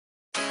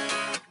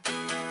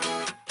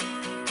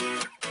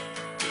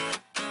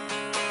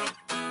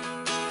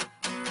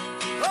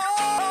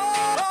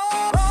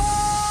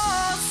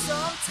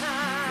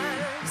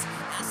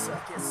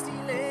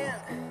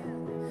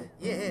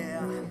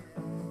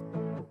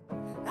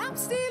I'm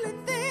stealing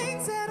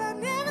things that I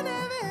never,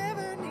 never,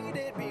 ever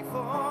needed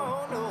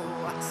before. No,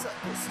 I suck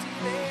at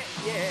stealing,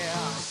 yeah.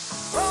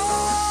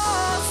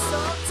 Oh,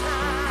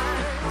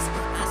 sometimes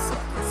I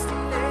suck at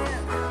stealing,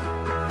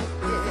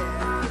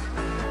 yeah.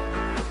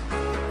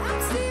 I'm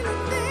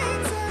stealing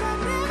things that I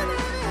never,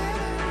 never,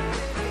 ever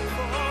needed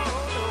before.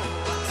 No,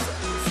 I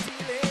suck at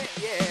stealing,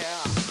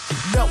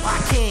 yeah. No, I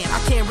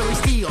can't really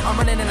steal. I'm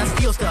running and I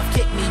steal stuff.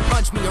 Kick me,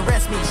 punch me,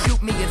 arrest me,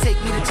 shoot me, and take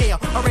me to jail.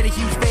 Already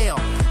huge bail.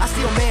 I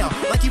steal mail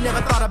like you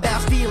never thought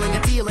about stealing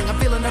and dealing. I'm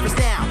feeling nervous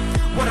now.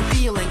 What a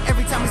feeling.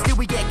 Every time we steal,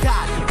 we get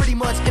caught. Pretty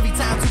much every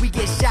time till we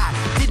get shot.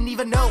 Didn't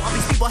even know all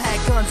these people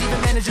had guns. Even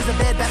managers of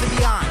Bed Bath &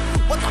 Beyond.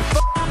 What the f***?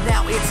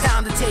 Now it's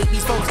time to take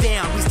these folks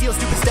down. We steal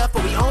stupid stuff,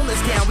 but we own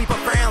this town. We put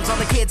frowns on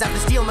the kids after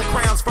stealing the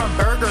crowns from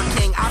Burger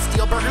King. I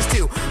steal burgers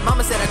too.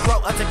 Mama said I'd grow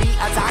up to be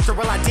a doctor.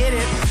 Well, I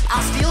didn't.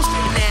 I steal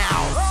shit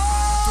now.